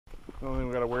The only thing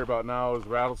we got to worry about now is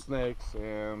rattlesnakes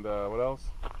and what else?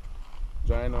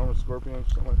 Giant enormous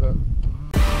scorpions, something like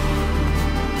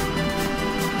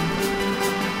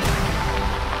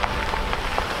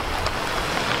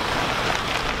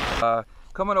that.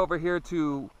 Coming over here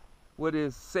to what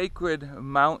is Sacred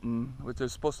Mountain, which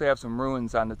is supposed to have some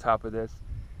ruins on the top of this.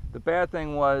 The bad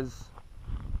thing was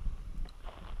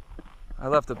I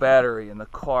left the battery in the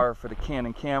car for the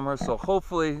Canon camera, so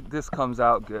hopefully this comes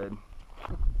out good.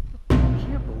 I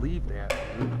can't believe that.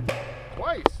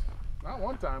 Twice! Not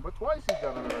one time, but twice he's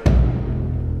done it already.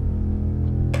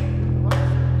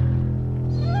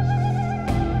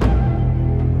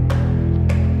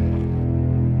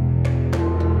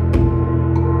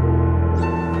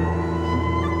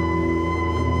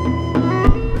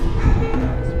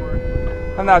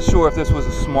 I'm not sure if this was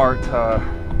a smart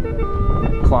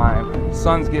climb. The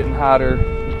sun's getting hotter.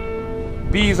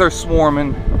 Bees are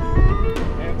swarming.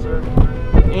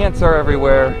 Ants are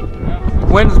everywhere.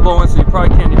 Wind is blowing, so you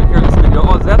probably can't even hear this video.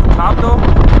 Oh, is that the top though?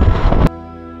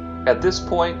 At this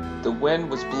point, the wind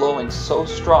was blowing so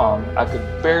strong I could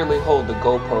barely hold the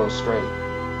GoPro straight.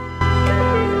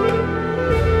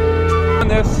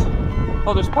 And this,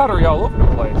 oh, there's pottery all over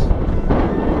the place.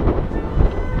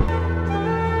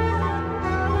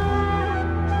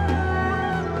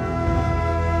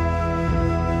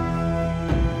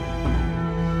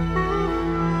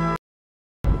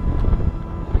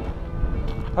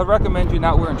 I'd recommend you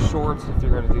not wearing shorts if you're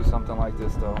going to do something like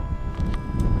this though.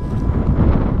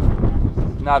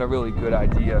 Not a really good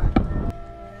idea.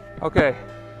 Okay,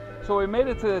 so we made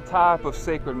it to the top of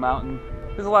Sacred Mountain.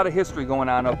 There's a lot of history going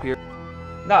on up here.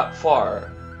 Not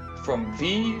far from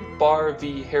the Bar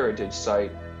V Heritage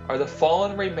Site are the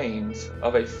fallen remains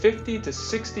of a 50 to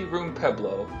 60 room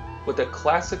pueblo with a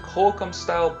classic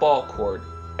Hohokam-style ball court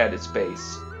at its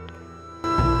base.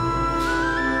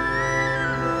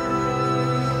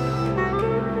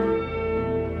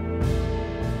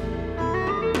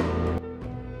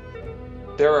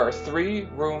 There are 3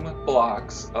 room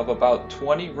blocks of about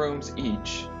 20 rooms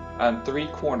each on 3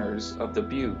 corners of the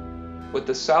butte, with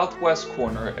the southwest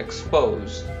corner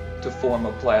exposed to form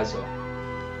a plaza.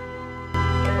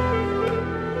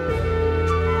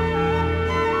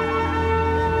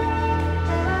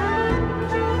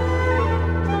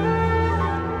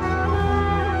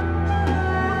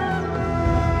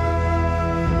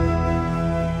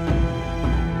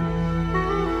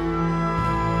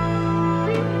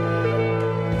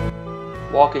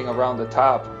 Walking around the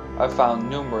top, I found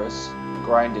numerous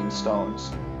grinding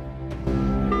stones.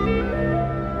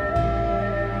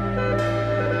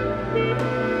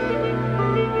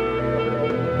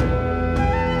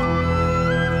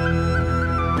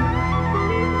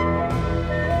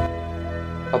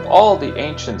 Of all the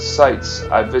ancient sites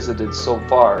I visited so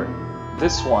far,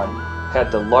 this one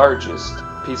had the largest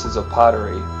pieces of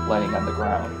pottery laying on the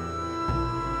ground.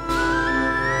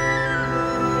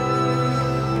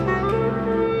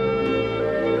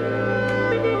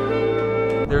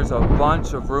 There's a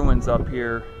bunch of ruins up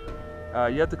here.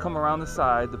 You have to come around the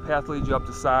side. The path leads you up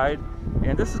the side.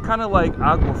 And this is kind of like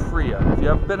Agua Fria. If you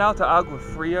have been out to Agua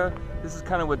Fria, this is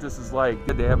kind of what this is like.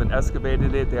 They haven't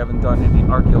excavated it. They haven't done any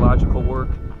archaeological work.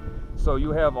 So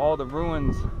you have all the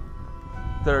ruins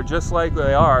that are just like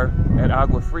they are at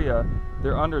Agua Fria.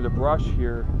 They're under the brush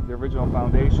here, the original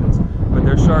foundations. But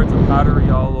there's shards of pottery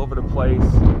all over the place.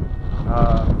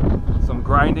 Some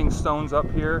grinding stones up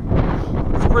here.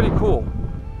 It's pretty cool.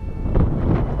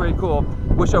 Pretty cool.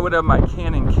 Wish I would have my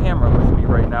Canon camera with me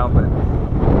right now, but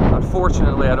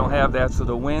unfortunately I don't have that, so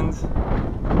the wind,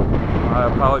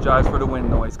 I apologize for the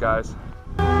wind noise, guys.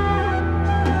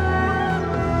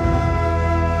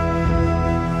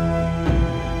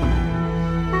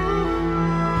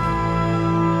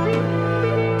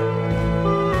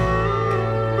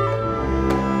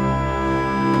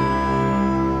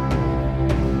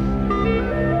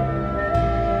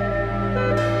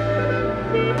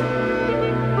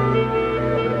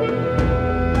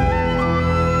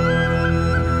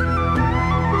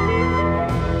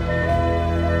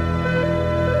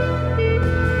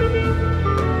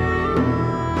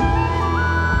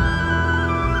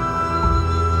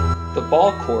 The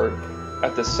ball court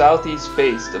at the southeast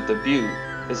base of the butte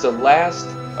is the last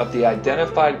of the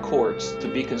identified courts to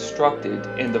be constructed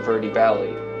in the Verde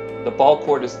Valley. The ball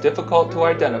court is difficult to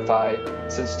identify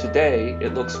since today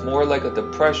it looks more like a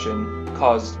depression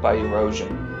caused by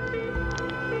erosion.